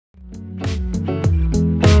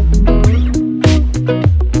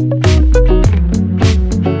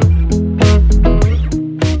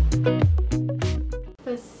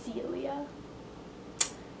Phacelia.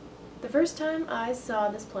 The first time I saw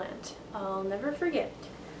this plant, I'll never forget.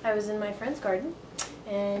 I was in my friend's garden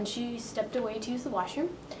and she stepped away to use the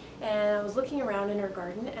washroom, and I was looking around in her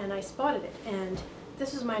garden and I spotted it, and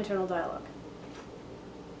this was my internal dialogue.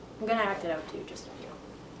 I'm gonna act it out too, just so you know.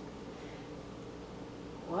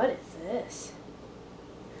 What is this?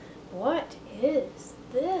 What is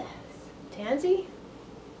this? Tansy?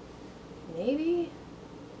 Maybe?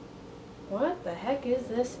 What the heck is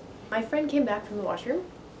this? My friend came back from the washroom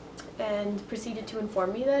and proceeded to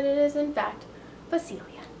inform me that it is in fact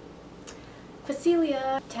Phacelia.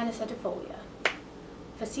 Phacelia Tanacetifolia.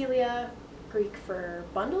 Phacelia, Greek for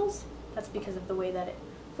bundles, that's because of the way that it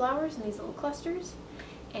flowers in these little clusters.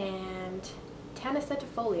 And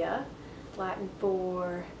Tanacetifolia, Latin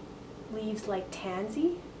for leaves like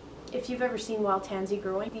tansy. If you've ever seen wild tansy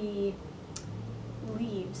growing, the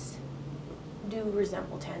leaves do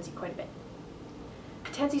resemble tansy quite a bit.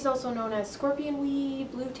 Tansy is also known as scorpion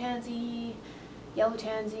weed, blue tansy, yellow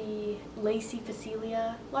tansy, lacy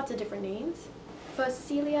phacelia, lots of different names.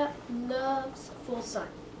 Phacelia loves full sun,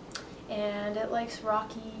 and it likes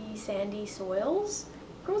rocky, sandy soils.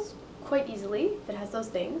 Grows quite easily if it has those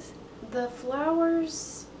things. The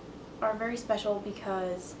flowers are very special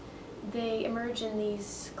because they emerge in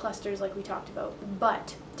these clusters like we talked about,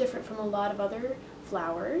 but different from a lot of other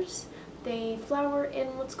flowers, they flower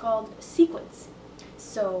in what's called sequence.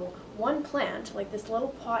 So one plant, like this little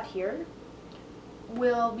pot here,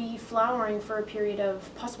 will be flowering for a period of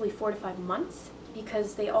possibly 4 to 5 months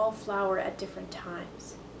because they all flower at different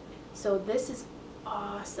times. So this is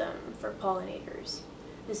awesome for pollinators.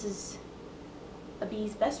 This is a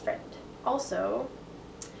bee's best friend. Also,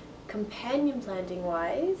 companion planting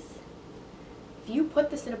wise, if you put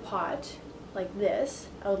this in a pot like this,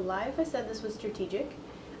 I would lie if I said this was strategic.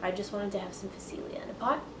 I just wanted to have some Phacelia in a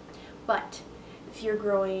pot. But if you're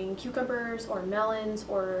growing cucumbers or melons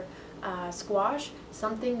or squash,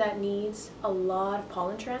 something that needs a lot of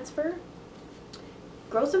pollen transfer,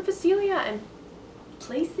 grow some Phacelia and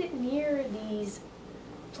place it near these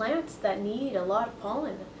plants that need a lot of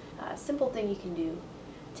pollen. A simple thing you can do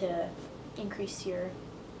to increase your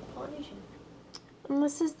pollination. And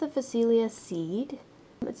this is the Phacelia seed.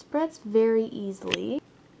 It spreads very easily.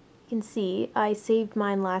 You can see I saved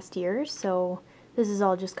mine last year, so this is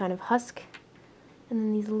all just kind of husk. And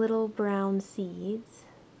then these little brown seeds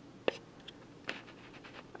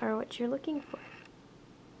are what you're looking for.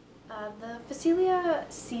 The Phacelia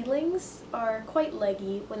seedlings are quite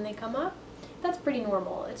leggy when they come up. That's pretty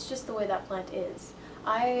normal. It's just the way that plant is.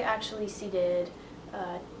 I actually seeded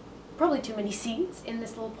probably too many seeds in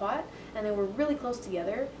this little pot, and they were really close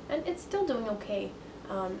together, and it's still doing okay.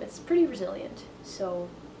 It's pretty resilient, so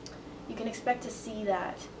you can expect to see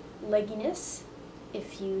that legginess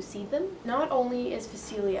if you seed them. Not only is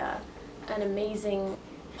Phacelia an amazing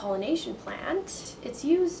pollination plant, it's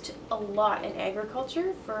used a lot in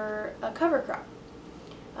agriculture for a cover crop.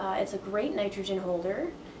 It's a great nitrogen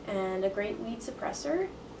holder and a great weed suppressor,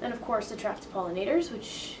 and of course attracts pollinators,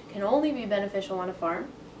 which can only be beneficial on a farm.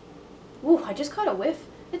 Ooh, I just caught a whiff.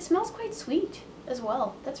 It smells quite sweet as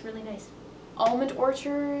well. That's really nice. Almond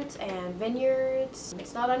orchards and vineyards.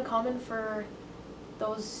 It's not uncommon for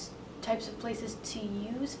those types of places to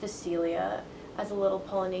use Phacelia as a little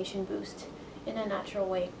pollination boost in a natural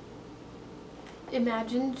way.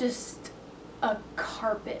 Imagine just a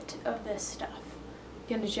carpet of this stuff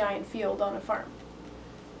in a giant field on a farm.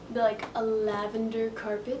 It'd be like a lavender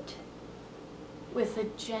carpet with a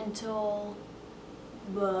gentle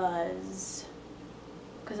buzz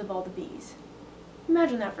because of all the bees.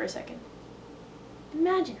 Imagine that for a second.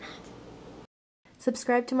 Imagine that.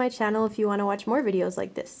 Subscribe to my channel if you want to watch more videos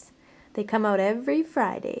like this. They come out every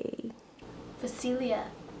Friday. Phacelia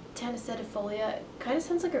Tanacetifolia kind of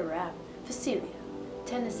sounds like a rap. Phacelia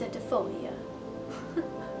Tanacetifolia.